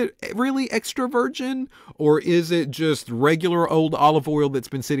 is it really extra virgin, or is it just regular old olive oil that's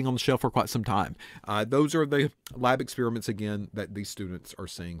been sitting on the shelf for quite some time? Those are the lab experiments, again, that these students are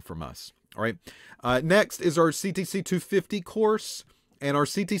seeing from us. All right. Next is our CTC 250 course. And our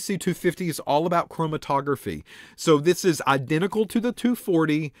CTC 250 is all about chromatography. So this is identical to the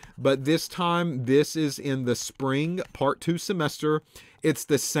 240, but this time this is in the spring part 2 semester. It's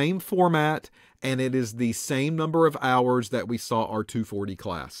the same format, and it is the same number of hours that we saw our 240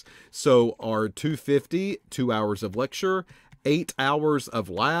 class. So our 250, 2 hours of lecture, 8 hours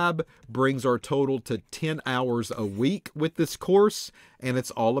of lab, brings our total to 10 hours a week with this course, and it's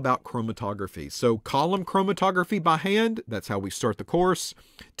all about chromatography. So column chromatography by hand, that's how we start the course.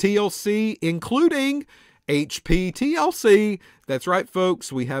 TLC, including HPTLC. That's right,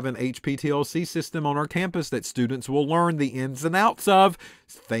 folks. We have an HPTLC system on our campus that students will learn the ins and outs of.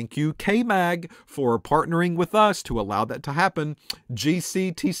 Thank you, KMAG, for partnering with us to allow that to happen.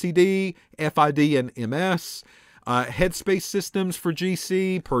 GC, TCD, FID, and MS. Headspace systems for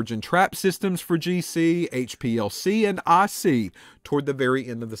GC, Purge and Trap systems for GC, HPLC, and IC toward the very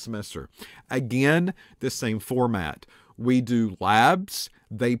end of the semester. Again, the same format. We do labs,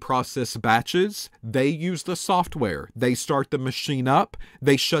 they process batches, they use the software, they start the machine up,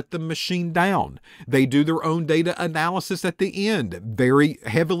 they shut the machine down, they do their own data analysis at the end, very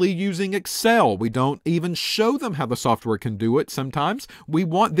heavily using Excel. We don't even show them how the software can do it sometimes. We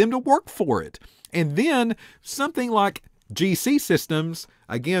want them to work for it. And then something like GC systems,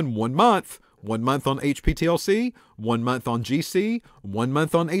 again, 1 month, 1 month on HPTLC, 1 month on GC, 1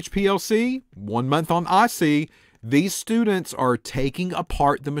 month on HPLC, 1 month on IC. These students are taking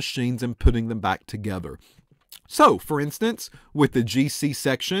apart the machines and putting them back together. So, for instance, with the GC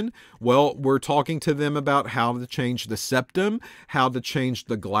section, well, we're talking to them about how to change the septum, how to change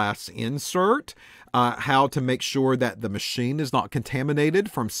the glass insert, how to make sure that the machine is not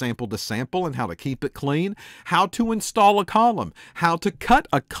contaminated from sample to sample, and how to keep it clean, how to install a column, how to cut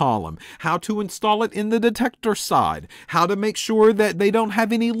a column, how to install it in the detector side, how to make sure that they don't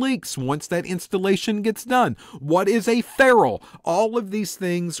have any leaks once that installation gets done. What is a ferrule? All of these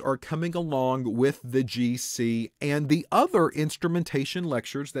things are coming along with the GC and the other instrumentation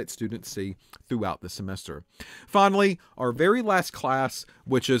lectures that students see throughout the semester. Finally, our very last class,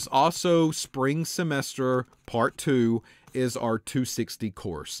 which is also spring semester part 2, is our 260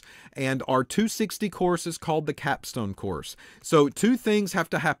 course. And our 260 course is called the capstone course. So two things have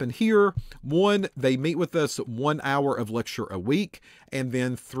to happen here. One, they meet with us 1 hour of lecture a week, and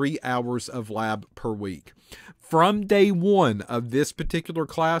then 3 hours of lab per week. From day one of this particular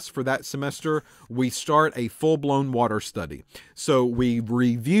class for that semester, we start a full-blown water study. So we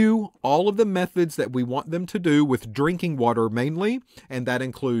review all of the methods that we want them to do with drinking water mainly, and that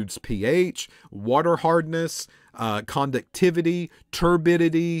includes pH, water hardness, conductivity,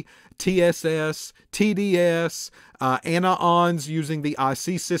 turbidity, TSS, TDS, anions using the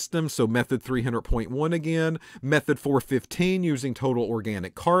IC system, so method 300.1 again, method 415 using total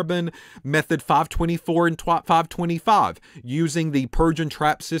organic carbon, method 524 and 525 using the purge and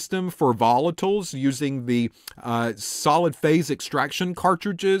trap system for volatiles, using the solid phase extraction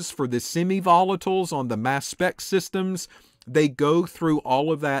cartridges for the semi-volatiles on the mass spec systems. They go through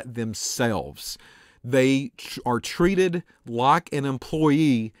all of that themselves. They are treated like an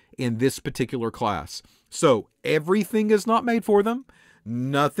employee in this particular class. So everything is not made for them.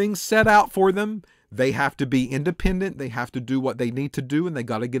 Nothing's set out for them. They have to be independent. They have to do what they need to do, and they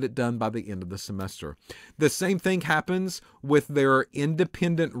got to get it done by the end of the semester. The same thing happens with their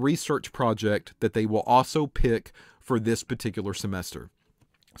independent research project that they will also pick for this particular semester.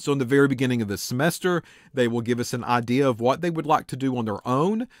 So in the very beginning of the semester, they will give us an idea of what they would like to do on their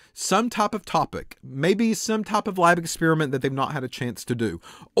own, some type of topic, maybe some type of lab experiment that they've not had a chance to do,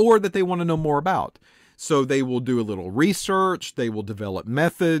 or that they want to know more about. So they will do a little research, they will develop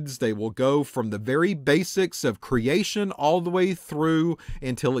methods, they will go from the very basics of creation all the way through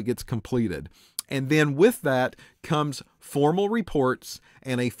until it gets completed. And then with that comes formal reports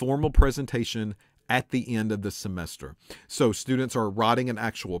and a formal presentation at the end of the semester. So students are writing an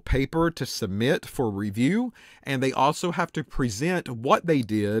actual paper to submit for review, and they also have to present what they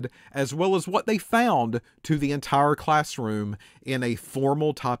did as well as what they found to the entire classroom in a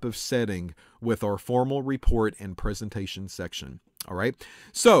formal type of setting with our formal report and presentation section. All right.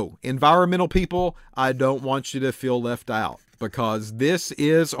 So environmental people, I don't want you to feel left out, because this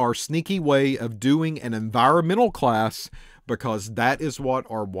is our sneaky way of doing an environmental class, because that is what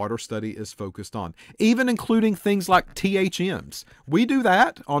our water study is focused on, even including things like THMs. We do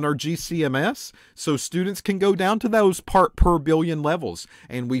that on our GCMS, so students can go down to those part per billion levels,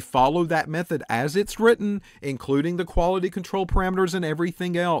 and we follow that method as it's written, including the quality control parameters and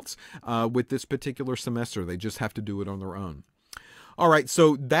everything else with this particular semester. They just have to do it on their own. All right,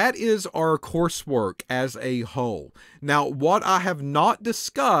 so that is our coursework as a whole. Now, what I have not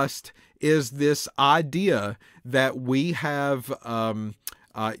discussed is this idea that we have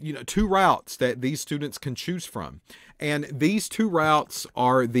two routes that these students can choose from. And these two routes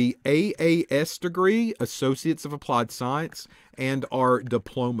are the AAS degree, Associates of Applied Science, and our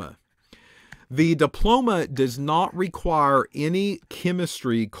diploma. The diploma does not require any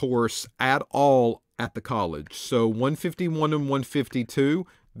chemistry course at all at the college. So 151 and 152,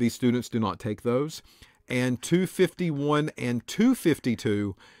 these students do not take those. And 251 and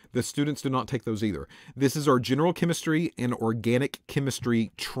 252, the students do not take those either. This is our general chemistry and organic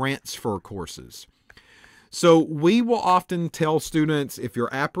chemistry transfer courses. So we will often tell students, if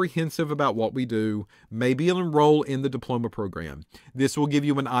you're apprehensive about what we do, maybe enroll in the diploma program. This will give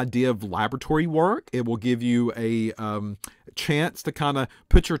you an idea of laboratory work. It will give you a chance to kind of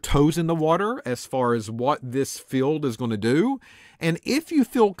put your toes in the water as far as what this field is going to do. And if you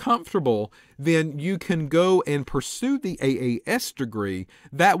feel comfortable, then you can go and pursue the AAS degree.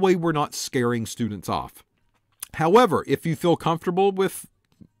 That way we're not scaring students off. However, if you feel comfortable with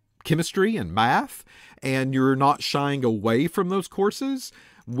chemistry and math, and you're not shying away from those courses,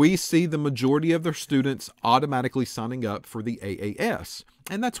 we see the majority of their students automatically signing up for the AAS.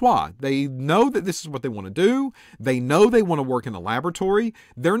 And that's why. They know that this is what they want to do. They know they want to work in a laboratory.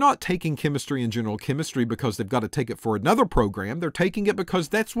 They're not taking chemistry and general chemistry because they've got to take it for another program. They're taking it because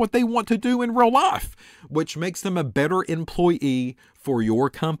that's what they want to do in real life, which makes them a better employee for your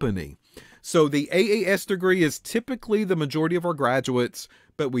company. So the AAS degree is typically the majority of our graduates,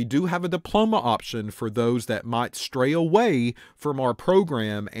 but we do have a diploma option for those that might stray away from our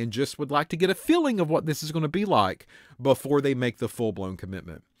program and just would like to get a feeling of what this is going to be like before they make the full-blown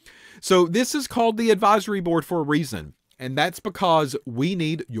commitment. So this is called the advisory board for a reason, and that's because we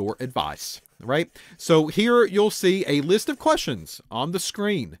need your advice. Right? So here you'll see a list of questions on the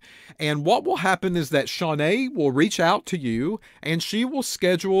screen. And what will happen is that Shawnee will reach out to you and she will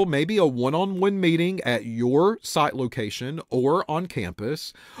schedule maybe a one-on-one meeting at your site location or on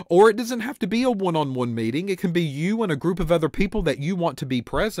campus. Or it doesn't have to be a one-on-one meeting. It can be you and a group of other people that you want to be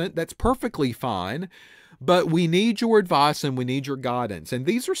present. That's perfectly fine. But we need your advice and we need your guidance. And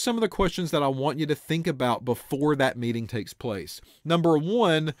these are some of the questions that I want you to think about before that meeting takes place. Number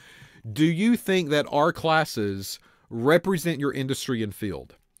one, do you think that our classes represent your industry and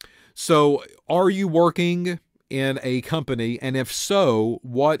field? So are you working in a company? And if so,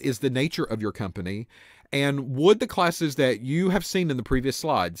 what is the nature of your company? And would the classes that you have seen in the previous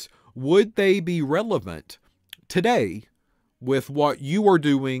slides, would they be relevant today with what you are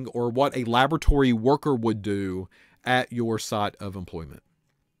doing or what a laboratory worker would do at your site of employment?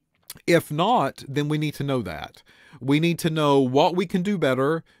 If not, then we need to know that. We need to know what we can do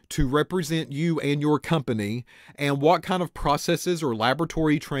better to represent you and your company, and what kind of processes or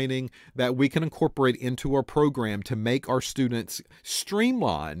laboratory training that we can incorporate into our program to make our students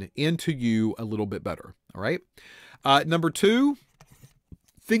streamline into you a little bit better. All right. Number two,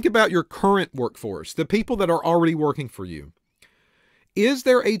 think about your current workforce, the people that are already working for you. Is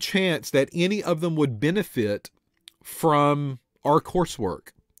there a chance that any of them would benefit from our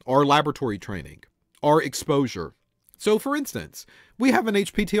coursework, our laboratory training, our exposure? So for instance, we have an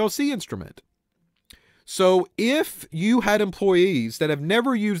HPTLC instrument. So if you had employees that have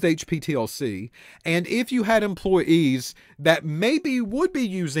never used HPTLC, and if you had employees that maybe would be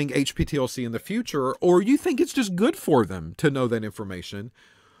using HPTLC in the future, or you think it's just good for them to know that information,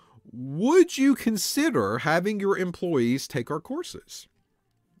 would you consider having your employees take our courses?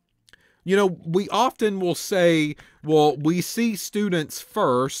 You know, we often will say, well, we see students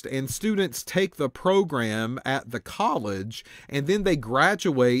first, and students take the program at the college, and then they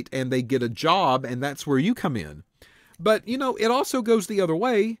graduate and they get a job, and that's where you come in. But, you know, it also goes the other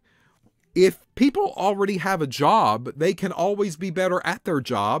way. If people already have a job, they can always be better at their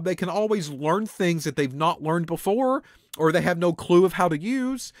job. They can always learn things that they've not learned before, or they have no clue of how to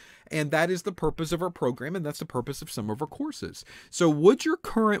use. And that is the purpose of our program, and that's the purpose of some of our courses. So would your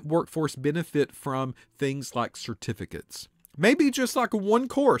current workforce benefit from things like certificates? Maybe just like a one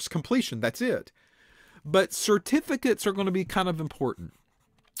course completion, that's it. But certificates are going to be kind of important.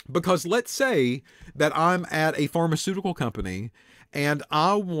 Because let's say that I'm at a pharmaceutical company and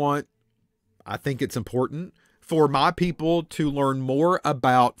I think it's important for my people to learn more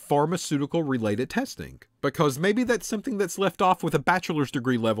about pharmaceutical related testing, because maybe that's something that's left off with a bachelor's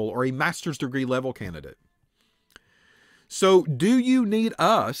degree level or a master's degree level candidate. So do you need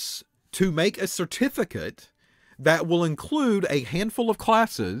us to make a certificate that will include a handful of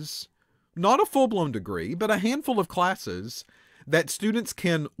classes, not a full-blown degree, but a handful of classes that students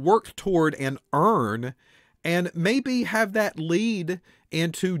can work toward and earn, and maybe have that lead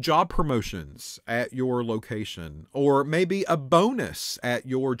into job promotions at your location, or maybe a bonus at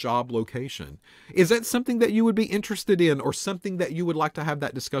your job location? Is that something that you would be interested in, or something that you would like to have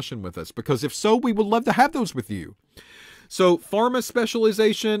that discussion with us? Because if so, we would love to have those with you. So pharma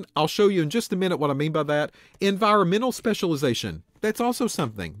specialization, I'll show you in just a minute what I mean by that. Environmental specialization, that's also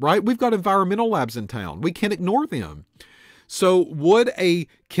something, right? We've got environmental labs in town. We can't ignore them. So would a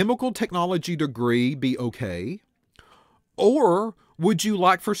chemical technology degree be okay? Or would you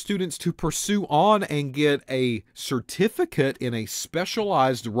like for students to pursue on and get a certificate in a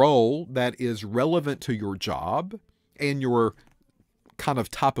specialized role that is relevant to your job and your kind of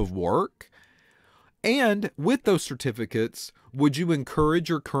type of work? And with those certificates, would you encourage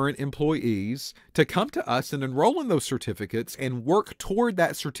your current employees to come to us and enroll in those certificates and work toward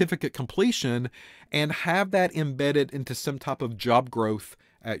that certificate completion and have that embedded into some type of job growth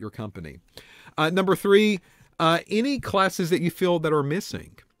at your company? Number three, any classes that you feel that are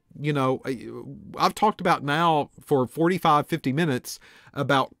missing. You know, I've talked about now for 45, 50 minutes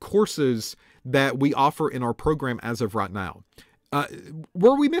about courses that we offer in our program as of right now.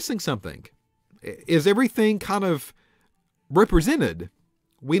 Were we missing something? Is everything kind of represented?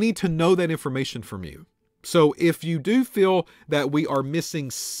 We need to know that information from you. So if you do feel that we are missing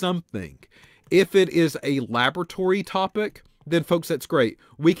something, if it is a laboratory topic, then folks, that's great.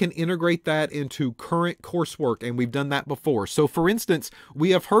 We can integrate that into current coursework, and we've done that before. So for instance, we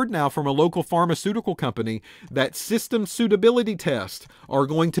have heard now from a local pharmaceutical company that system suitability tests are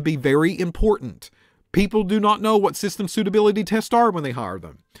going to be very important. People do not know what system suitability tests are when they hire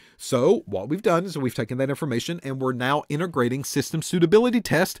them. So what we've done is we've taken that information and we're now integrating system suitability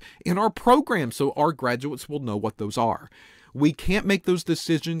tests in our program so our graduates will know what those are. We can't make those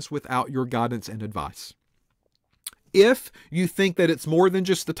decisions without your guidance and advice. If you think that it's more than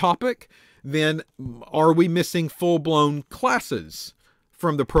just the topic, then are we missing full-blown classes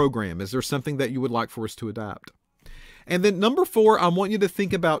from the program? Is there something that you would like for us to adapt? And then number four, I want you to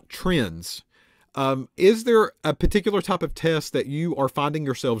think about trends. Is there a particular type of test that you are finding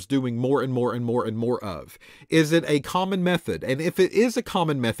yourselves doing more and more and more and more of? Is it a common method? And if it is a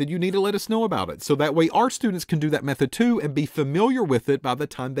common method, you need to let us know about it. So that way our students can do that method too and be familiar with it by the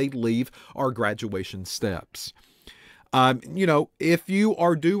time they leave our graduation steps. If you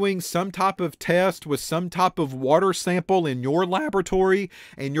are doing some type of test with some type of water sample in your laboratory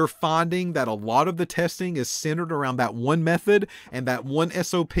and you're finding that a lot of the testing is centered around that one method and that one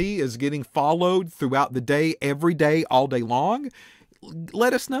SOP is getting followed throughout the day, every day, all day long,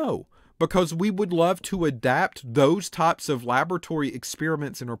 let us know, because we would love to adapt those types of laboratory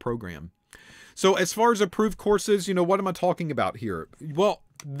experiments in our program. So as far as approved courses, what am I talking about here? Well,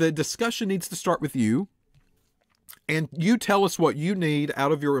 the discussion needs to start with you. And you tell us what you need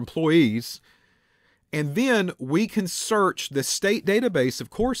out of your employees, and then we can search the state database of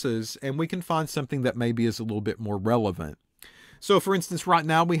courses and we can find something that maybe is a little bit more relevant. So for instance, right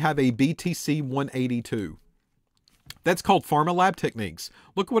now we have a BTC 182. That's called Pharma Lab Techniques.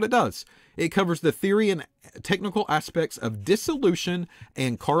 Look what it does. It covers the theory and technical aspects of dissolution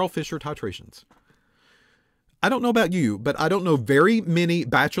and Karl Fischer titrations. I don't know about you, but I don't know very many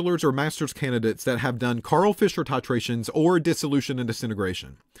bachelor's or master's candidates that have done Karl Fischer titrations or dissolution and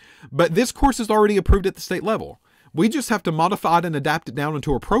disintegration. But this course is already approved at the state level. We just have to modify it and adapt it down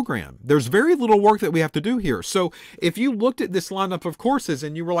into a program. There's very little work that we have to do here. So if you looked at this lineup of courses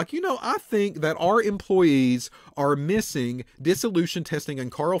and you were like, I think that our employees are missing dissolution testing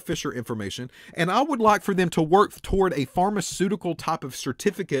and Karl Fischer information, and I would like for them to work toward a pharmaceutical type of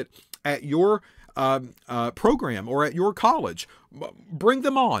certificate at your program or at your college, bring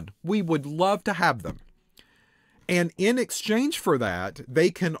them on. We would love to have them. And in exchange for that,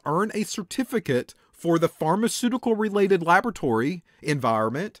 they can earn a certificate for the pharmaceutical related laboratory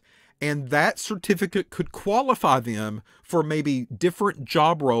environment, and that certificate could qualify them for maybe different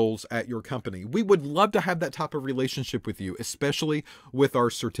job roles at your company. We would love to have that type of relationship with you, especially with our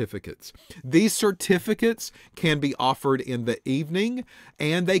certificates. These certificates can be offered in the evening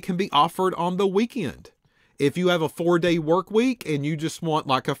and they can be offered on the weekend. If you have a 4-day work week and you just want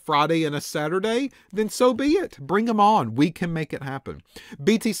like a Friday and a Saturday, then so be it. Bring them on. We can make it happen.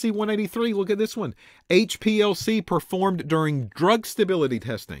 BTC 183, look at this one. HPLC performed during drug stability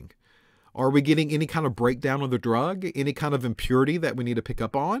testing. Are we getting any kind of breakdown of the drug? Any kind of impurity that we need to pick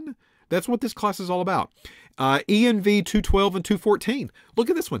up on? That's what this class is all about. ENV 212 and 214. Look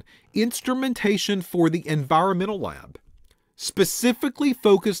at this one. Instrumentation for the environmental lab. Specifically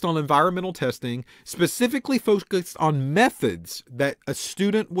focused on environmental testing, specifically focused on methods that a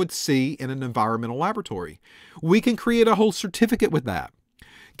student would see in an environmental laboratory. We can create a whole certificate with that.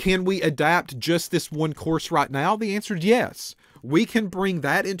 Can we adapt just this one course right now? The answer is yes. We can bring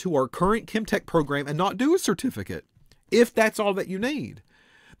that into our current ChemTech program and not do a certificate, if that's all that you need.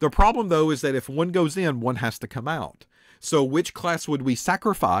 The problem, though, is that if one goes in, one has to come out. So which class would we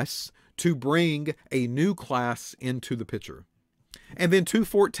sacrifice to bring a new class into the picture? And then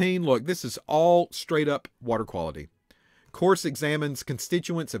 214, look, this is all straight up water quality. Course examines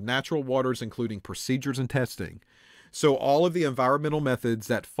constituents of natural waters, including procedures and testing. So all of the environmental methods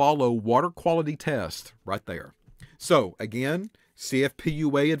that follow water quality test right there. So again,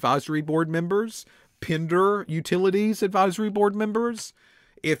 CFPUA advisory board members, Pender Utilities advisory board members,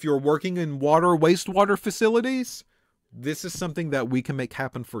 if you're working in water, wastewater facilities, this is something that we can make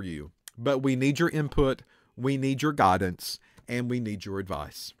happen for you. But we need your input, we need your guidance, and we need your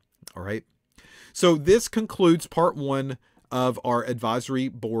advice. All right. So this concludes part 1 of our advisory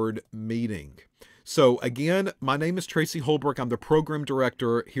board meeting. So again, my name is Tracy Holbrook. I'm the program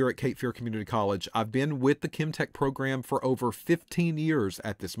director here at Cape Fear Community College. I've been with the ChemTech program for over 15 years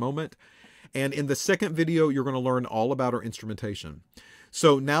at this moment. And in the second video, you're going to learn all about our instrumentation.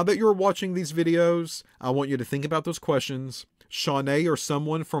 So now that you're watching these videos, I want you to think about those questions. Shawnee or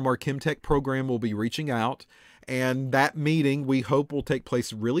someone from our ChemTech program will be reaching out. And that meeting, we hope, will take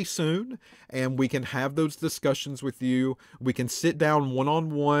place really soon, and we can have those discussions with you. We can sit down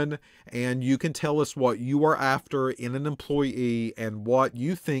one-on-one, and you can tell us what you are after in an employee and what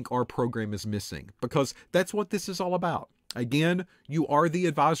you think our program is missing, because that's what this is all about. Again, you are the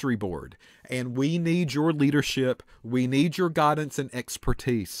advisory board, and we need your leadership. We need your guidance and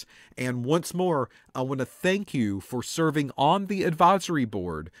expertise. And once more, I want to thank you for serving on the advisory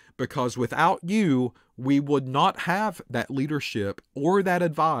board, because without you, we would not have that leadership or that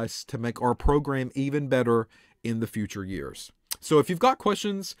advice to make our program even better in the future years. So if you've got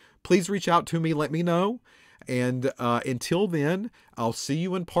questions, please reach out to me, let me know. And until then, I'll see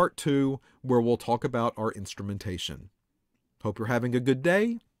you in part 2, where we'll talk about our instrumentation. Hope you're having a good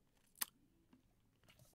day.